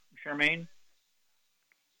hair, Charmaine?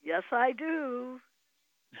 Yes, I do.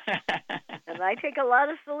 And I take a lot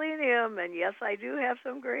of selenium, and yes, I do have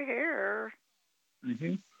some gray hair.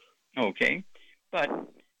 Mm-hmm. Okay. But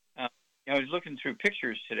I was looking through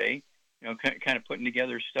pictures today, kind of putting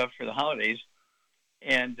together stuff for the holidays.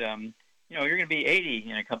 And, you're going to be 80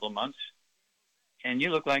 in a couple of months, and you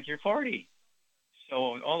look like you're 40.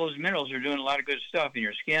 So all those minerals are doing a lot of good stuff in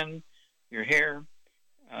your skin, your hair,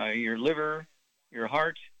 your liver, your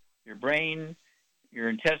heart, your brain, your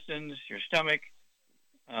intestines, your stomach,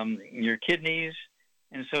 your kidneys.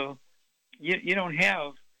 And so you don't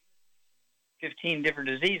have 15 different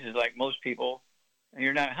diseases like most people. And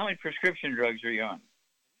you're not. How many prescription drugs are you on?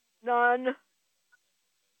 None.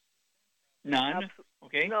 None?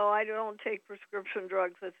 Okay. No, I don't take prescription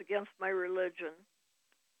drugs. It's against my religion.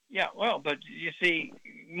 Yeah, well, but you see,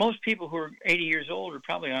 most people who are 80 years old are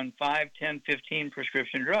probably on 5, 10, 15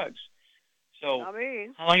 prescription drugs. So, I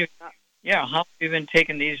mean, how long have you been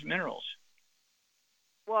taking these minerals?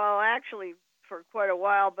 Well, actually, for quite a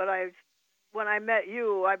while, but when I met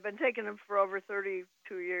you, I've been taking them for over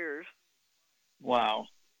 32 years. Wow.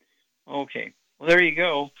 Okay. Well, there you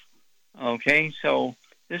go. Okay, so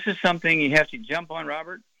this is something you have to jump on,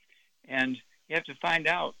 Robert, and you have to find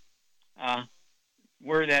out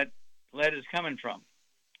where that lead is coming from.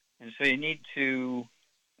 And so you need to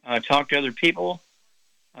talk to other people,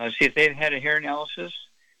 see if they've had a hair analysis,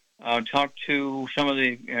 talk to some of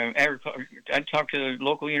the I'd talk to the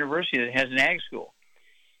local university that has an ag school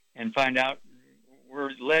and find out where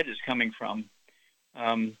lead is coming from,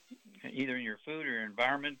 either in your food or your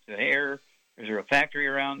environment, the air. Is there a factory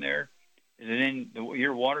around there? Is it in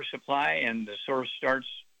your water supply and the source starts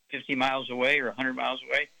 50 miles away or 100 miles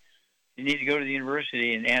away? You need to go to the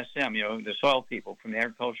university and ask them, the soil people from the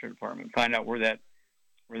agriculture department, find out where that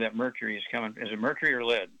mercury is coming. Is it mercury or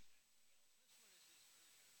lead?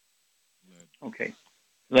 Okay,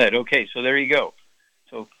 lead. Okay, so there you go.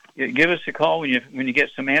 So give us a call when you get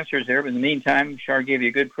some answers there. But in the meantime, Shar gave you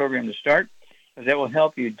a good program to start, because that will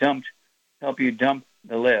help you dump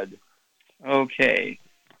the lead. Okay,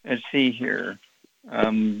 let's see here.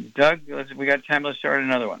 Doug, we got time. Let's start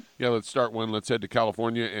another one. Yeah, let's start one. Let's head to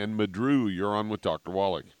California. And Madru, you're on with Dr.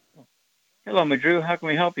 Wallach. Hello, Madru. How can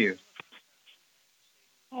we help you?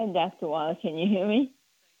 Hi, Dr. Wallach. Can you hear me?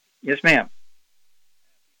 Yes, ma'am.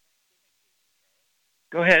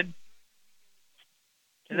 Go ahead.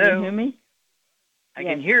 Hello. Can you hear me? I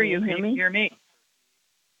can hear you. Can you hear me?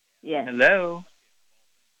 Yes. Hello.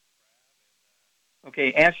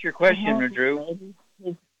 Okay, ask your question, Madru.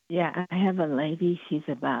 Yeah, I have a lady. She's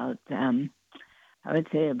about, I would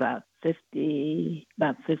say about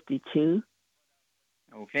 52.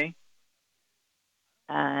 Okay.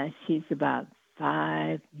 She's about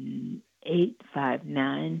 5'8",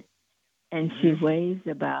 5'9", and she weighs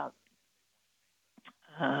about,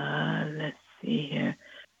 let's see here,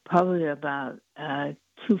 probably about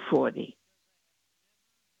 240.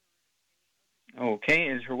 Okay,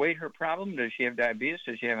 is her weight her problem? Does she have diabetes?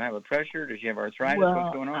 Does she have high blood pressure? Does she have arthritis? Well,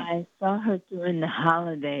 What's going on? I saw her during the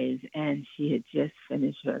holidays, and she had just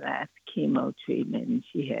finished her last chemo treatment, and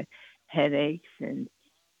she had headaches, and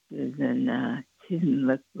she didn't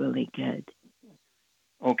look really good.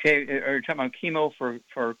 Okay, are you talking about chemo for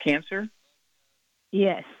cancer?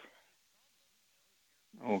 Yes.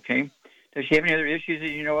 Okay. Does she have any other issues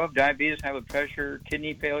that you know of? Diabetes, high blood pressure,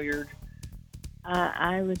 kidney failure?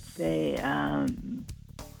 I would say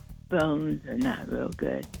bones are not real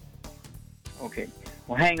good. Okay.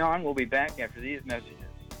 Well, hang on. We'll be back after these messages.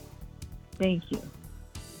 Thank you.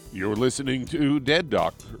 You're listening to Dead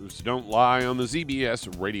Doctors Don't Lie on the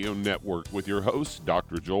ZBS Radio Network with your host,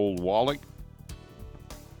 Dr. Joel Wallach.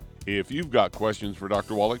 If you've got questions for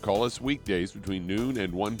Dr. Wallach, call us weekdays between noon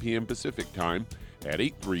and 1 p.m. Pacific Time at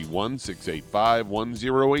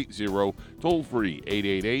 831-685-1080, toll free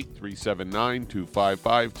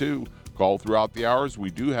 888-379-2552. Call throughout the hours.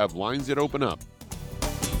 We do have lines that open up.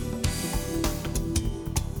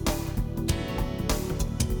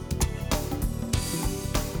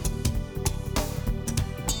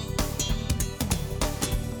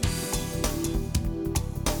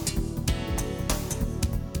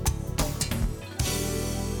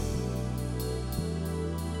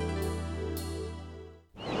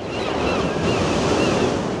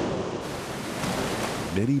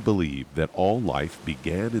 Many believe that all life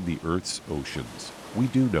began in the Earth's oceans. We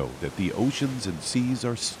do know that the oceans and seas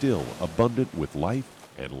are still abundant with life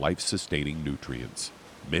and life-sustaining nutrients.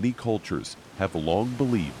 Many cultures have long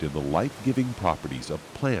believed in the life-giving properties of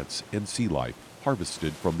plants and sea life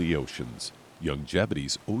harvested from the oceans.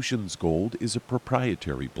 Youngevity's Ocean's Gold is a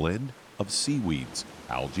proprietary blend of seaweeds,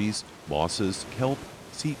 algae, mosses, kelp,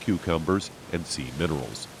 sea cucumbers, and sea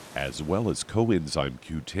minerals, as well as coenzyme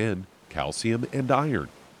Q10, calcium, and iron,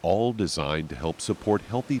 all designed to help support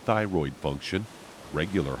healthy thyroid function,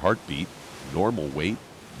 regular heartbeat, normal weight,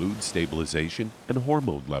 mood stabilization, and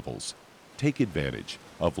hormone levels. Take advantage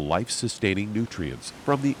of life-sustaining nutrients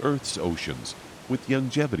from the Earth's oceans with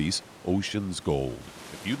Youngevity's Ocean's Gold.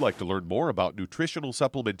 If you'd like to learn more about nutritional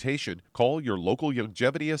supplementation, call your local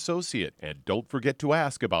Youngevity associate, and don't forget to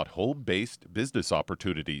ask about home-based business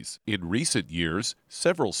opportunities. In recent years,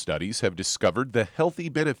 several studies have discovered the healthy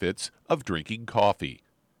benefits of drinking coffee.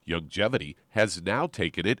 Youngevity has now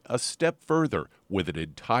taken it a step further with an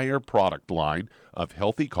entire product line of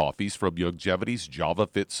healthy coffees from Youngevity's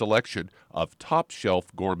JavaFit selection of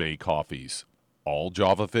top-shelf gourmet coffees. All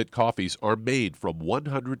JavaFit coffees are made from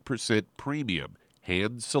 100% premium,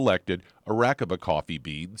 hand-selected Arabica coffee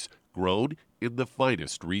beans grown in the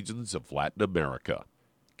finest regions of Latin America.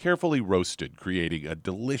 Carefully roasted, creating a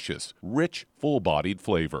delicious, rich, full-bodied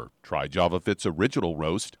flavor. Try JavaFit's original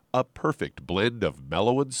roast, a perfect blend of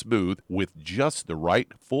mellow and smooth with just the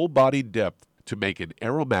right full-bodied depth to make an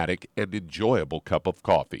aromatic and enjoyable cup of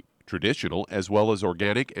coffee. Traditional as well as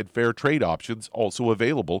organic and fair trade options also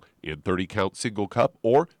available in 30-count single cup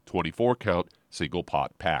or 24-count single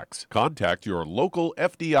pot packs. Contact your local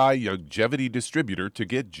FDI Youngevity distributor to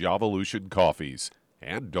get Javalution coffees.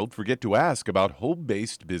 And don't forget to ask about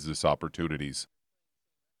home-based business opportunities.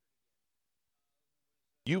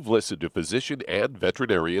 You've listened to physician and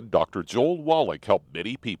veterinarian Dr. Joel Wallach help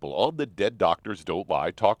many people on the Dead Doctors Don't Lie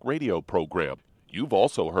talk radio program. You've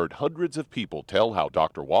also heard hundreds of people tell how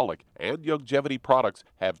Dr. Wallach and Youngevity products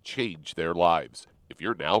have changed their lives. If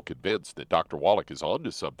you're now convinced that Dr. Wallach is onto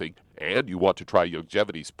something and you want to try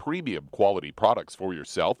Youngevity's premium quality products for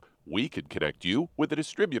yourself, we can connect you with a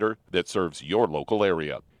distributor that serves your local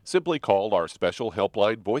area. Simply call our special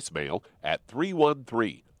helpline voicemail at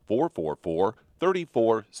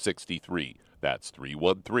 313-444-3463. That's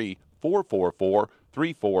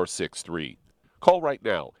 313-444-3463. Call right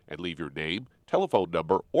now and leave your name, telephone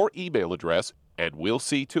number, or email address, and we'll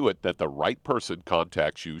see to it that the right person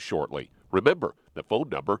contacts you shortly. Remember, the phone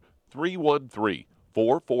number,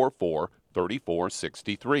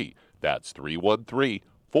 313-444-3463. That's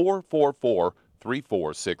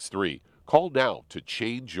 313-444-3463. Call now to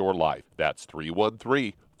change your life. That's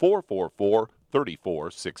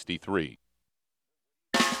 313-444-3463.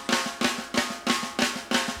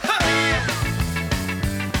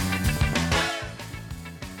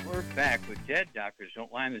 We're back with Dead Doctors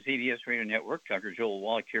Don't Lie on the ZBS Radio Network. Dr. Joel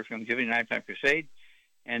Wallach here from Youngevity 95 Crusade.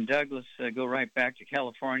 And Doug, let's go right back to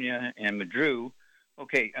California and Madru.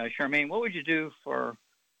 Okay, Charmaine, what would you do for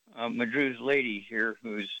Madru's lady here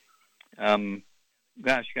who's, got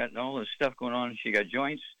all this stuff going on? She got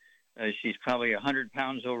joints. She's probably 100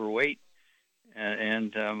 pounds overweight.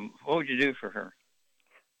 And what would you do for her?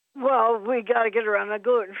 Well, we got to get her on a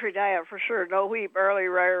gluten-free diet for sure. No wheat, barley,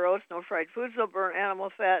 rye, or oats, no fried foods, no burnt animal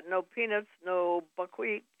fat, no peanuts, no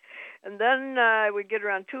buckwheat. And then I would get her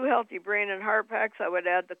on 2 healthy brain and heart packs. I would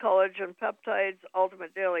add the collagen peptides,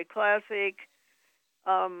 Ultimate Daily Classic,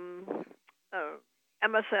 MSM,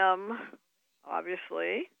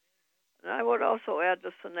 obviously. And I would also add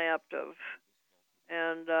the Synaptive.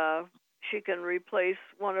 And she can replace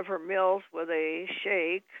one of her meals with a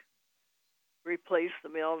shake. Replace the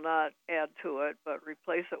meal, not add to it, but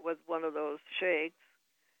replace it with one of those shakes.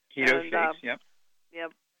 Keto shakes, yep.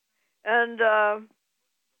 Yep. And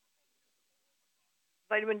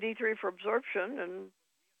vitamin D3 for absorption,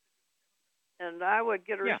 and I would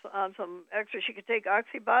get her on some extra. She could take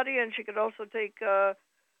Oxybody, and she could also take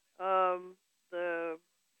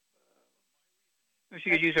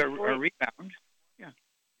she could use a Rebound.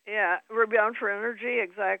 Yeah, Rebound for energy,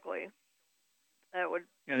 exactly. That would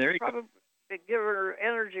probably give her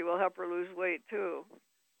energy, will help her lose weight, too.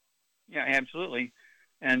 Yeah, absolutely.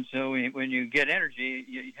 And so when you get energy,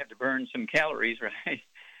 you have to burn some calories, right?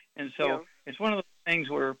 And so it's one of those things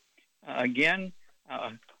where, again,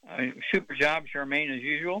 super job, Charmaine, as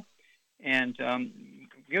usual. And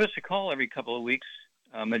give us a call every couple of weeks,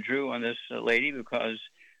 Madru, on this lady, because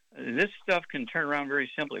this stuff can turn around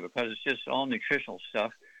very simply because it's just all nutritional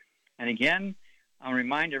stuff. And again, I'll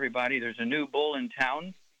remind everybody there's a new bull in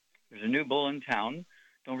town.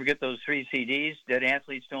 Don't forget those 3 CDs, Dead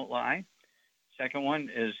Athletes Don't Lie. Second one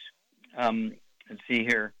is, let's see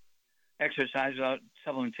here, Exercise Without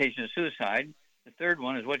Supplementation of Suicide. The third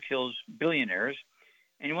one is What Kills Billionaires.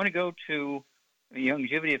 And you want to go to the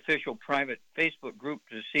Youngevity official private Facebook group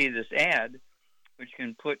to see this ad, which you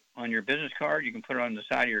can put on your business card. You can put it on the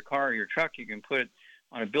side of your car or your truck. You can put it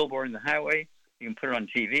on a billboard in the highway. You can put it on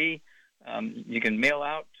TV. You can mail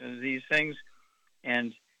out these things.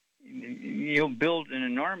 And you'll build an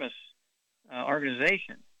enormous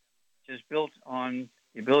organization just built on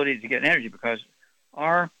the ability to get energy, because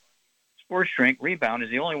our sports drink Rebound is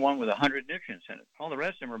the only one with 100 nutrients in it. All the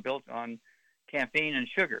rest of them are built on caffeine and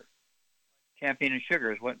sugar. Caffeine and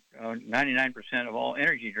sugar is what 99% of all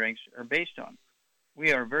energy drinks are based on.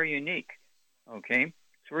 We are very unique, okay?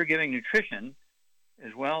 So we're giving nutrition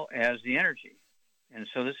as well as the energy. And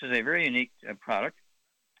so this is a very unique product,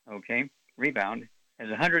 okay? Rebound has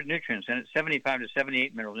 100 nutrients in it, 75 to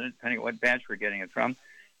 78 minerals in it, depending on what batch we're getting it from.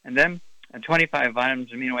 And then and 25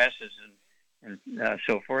 vitamins, amino acids, and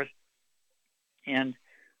so forth. And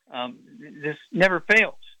this never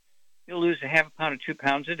fails. You'll lose a half a pound to 2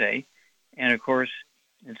 pounds a day. And, of course,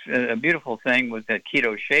 it's a beautiful thing with that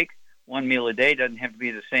keto shake. One meal a day doesn't have to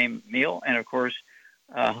be the same meal. And, of course,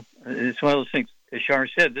 it's one of those things, as Shar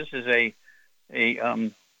said, this is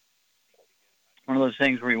one of those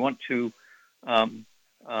things where you want to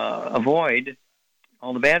avoid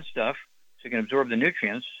all the bad stuff so you can absorb the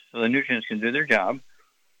nutrients, so the nutrients can do their job.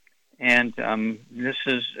 And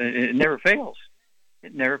it never fails.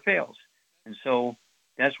 It never fails. And so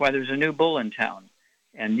that's why there's a new bull in town.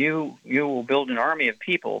 And you will build an army of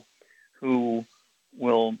people who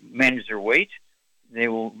will manage their weight. They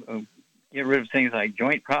will get rid of things like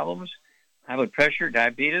joint problems, high blood pressure,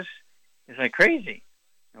 diabetes. It's like crazy,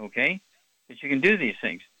 okay? But you can do these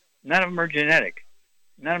things. None of them are genetic.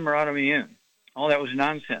 None of them are autoimmune. All that was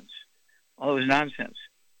nonsense.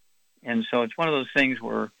 And so it's one of those things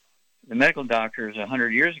where the medical doctors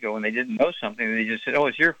 100 years ago, when they didn't know something, they just said, oh,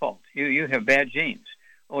 it's your fault. You have bad genes.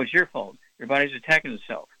 Oh, it's your fault. Your body's attacking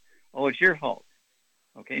itself. Oh, it's your fault.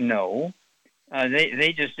 Okay, no.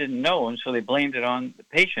 They just didn't know, and so they blamed it on the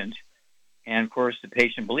patient. And, of course, the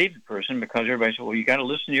patient believed the person because everybody said, well, you got to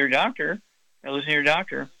listen to your doctor.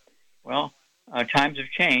 Well, times have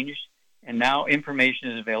changed, and now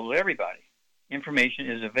information is available to everybody. Information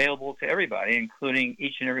is available to everybody, including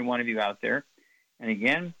each and every one of you out there. And,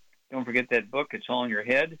 again, don't forget that book, It's All in Your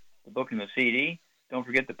Head, the book and the CD. Don't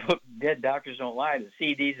forget the book, Dead Doctors Don't Lie, the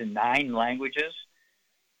CD's in 9 languages.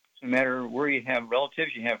 So no matter where you have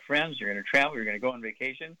relatives, you have friends, you're going to travel, you're going to go on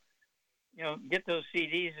vacation, get those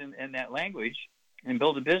CDs in that language and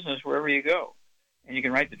build a business wherever you go. And you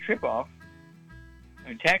can write the trip off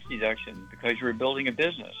a tax deduction because you were building a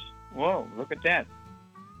business. Whoa, look at that.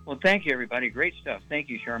 Well, thank you, everybody. Great stuff. Thank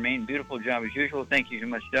you, Charmaine. Beautiful job as usual. Thank you so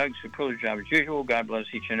much, Doug. Superlative job as usual. God bless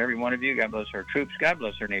each and every one of you. God bless our troops. God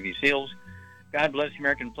bless our Navy SEALs. God bless the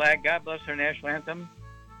American flag. God bless our national anthem.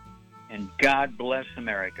 And God bless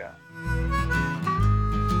America.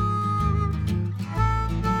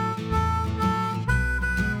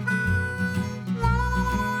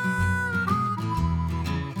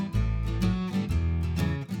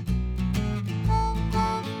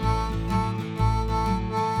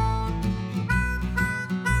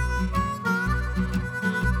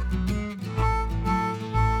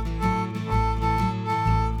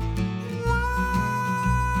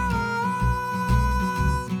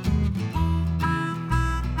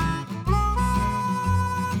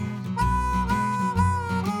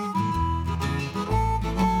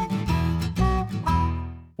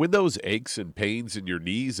 When those aches and pains in your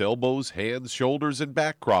knees, elbows, hands, shoulders, and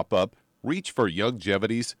back crop up, reach for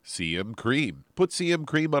Youngevity's CM Cream. Put CM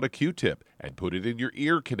Cream on a Q-tip and put it in your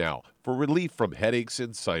ear canal for relief from headaches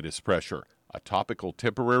and sinus pressure. A topical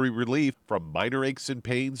temporary relief from minor aches and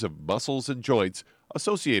pains of muscles and joints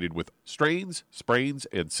associated with strains, sprains,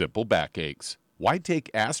 and simple backaches. Why take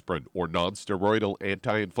aspirin or non-steroidal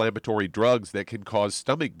anti-inflammatory drugs that can cause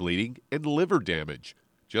stomach bleeding and liver damage?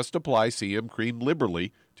 Just apply CM Cream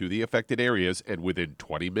liberally to the affected areas, and within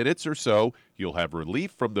 20 minutes or so, you'll have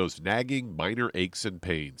relief from those nagging minor aches and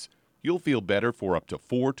pains. You'll feel better for up to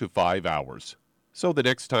 4 to 5 hours. So the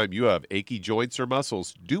next time you have achy joints or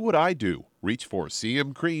muscles, do what I do. Reach for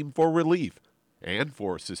CM Cream for relief. And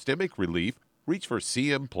for systemic relief, reach for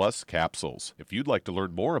CM Plus capsules. If you'd like to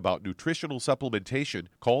learn more about nutritional supplementation,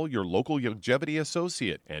 call your local Youngevity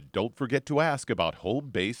associate, and don't forget to ask about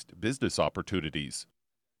home-based business opportunities.